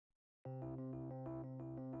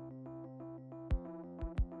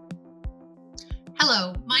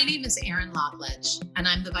Hello, my name is Erin Lockledge, and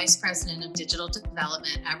I'm the Vice President of Digital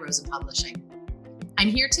Development at Rosen Publishing. I'm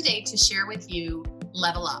here today to share with you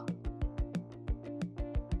LevelUp.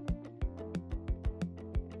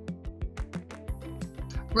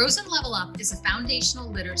 Rosen LevelUp is a foundational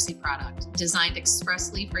literacy product designed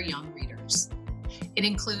expressly for young readers. It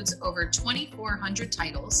includes over 2,400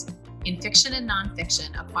 titles in fiction and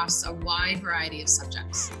nonfiction across a wide variety of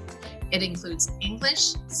subjects. It includes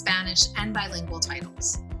English, Spanish, and bilingual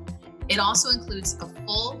titles. It also includes a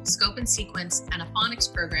full scope and sequence and a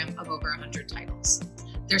phonics program of over 100 titles.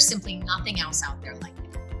 There's simply nothing else out there like it.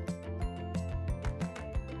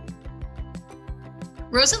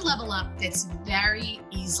 Rosen LevelUp fits very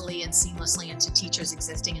easily and seamlessly into teachers'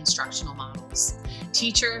 existing instructional models.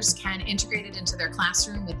 Teachers can integrate it into their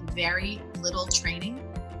classroom with very little training.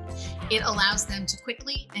 It allows them to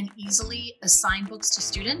quickly and easily assign books to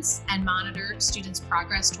students and monitor students'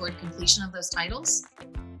 progress toward completion of those titles.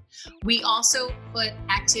 We also put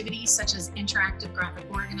activities such as interactive graphic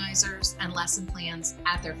organizers and lesson plans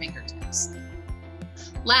at their fingertips.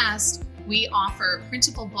 Last, we offer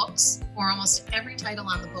printable books for almost every title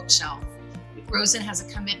on the bookshelf. Rosen has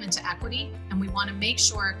a commitment to equity, and we want to make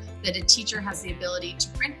sure that a teacher has the ability to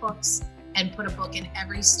print books and put a book in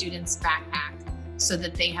every student's backpack so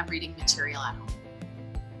that they have reading material at home.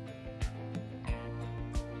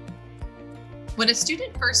 When a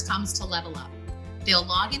student first comes to LevelUp, they'll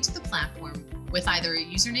log into the platform with either a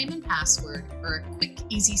username and password or a quick,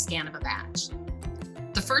 easy scan of a badge.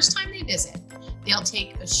 The first time they visit, they'll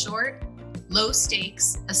take a short,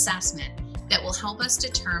 low-stakes assessment that will help us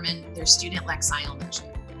determine their student lexile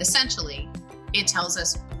measure. Essentially, it tells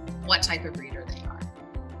us what type of reader they are.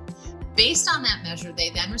 Based on that measure, they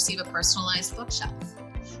then receive a personalized bookshelf.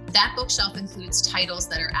 That bookshelf includes titles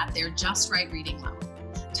that are at their just right reading level,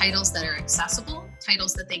 titles that are accessible,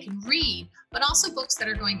 titles that they can read, but also books that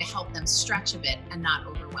are going to help them stretch a bit and not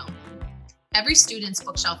overwhelm them. Every student's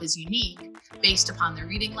bookshelf is unique based upon their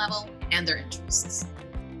reading level and their interests.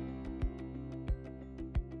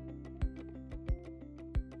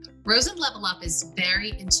 Rosen LevelUp is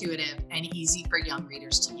very intuitive and easy for young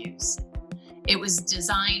readers to use. It was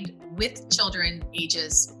designed with children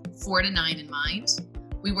ages 4 to 9 in mind.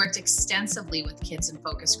 We worked extensively with kids in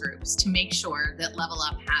focus groups to make sure that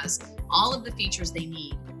LevelUp has all of the features they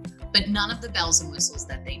need, but none of the bells and whistles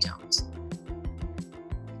that they don't.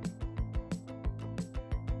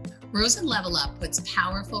 Rosen LevelUp puts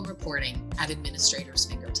powerful reporting at administrators'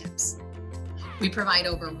 fingertips. We provide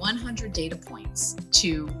over 100 data points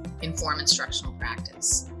to inform instructional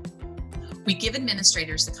practice. We give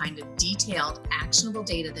administrators the kind of detailed, actionable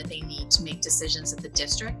data that they need to make decisions at the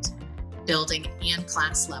district, building, and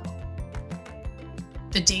class level.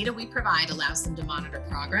 The data we provide allows them to monitor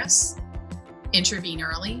progress, intervene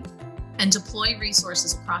early, and deploy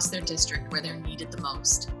resources across their district where they're needed the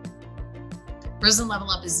most. Rosen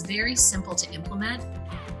LevelUp is very simple to implement,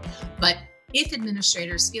 but if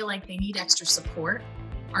administrators feel like they need extra support,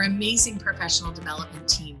 our amazing professional development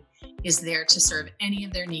team is there to serve any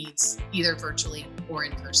of their needs, either virtually or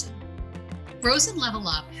in person. Rosen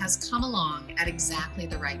LevelUp has come along at exactly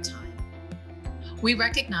the right time. We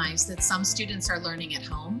recognize that some students are learning at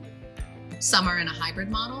home, some are in a hybrid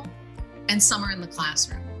model, and some are in the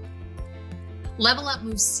classroom. LevelUp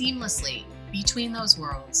moves seamlessly between those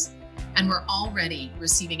worlds, and we're already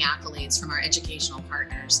receiving accolades from our educational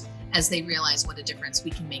partners as they realize what a difference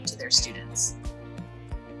we can make to their students.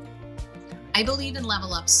 I believe in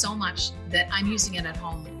LevelUp so much that I'm using it at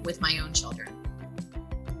home with my own children.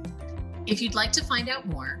 If you'd like to find out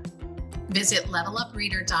more, visit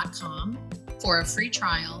levelupreader.com for a free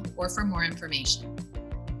trial or for more information.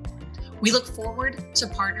 We look forward to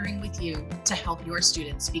partnering with you to help your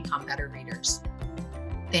students become better readers.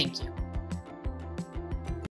 Thank you.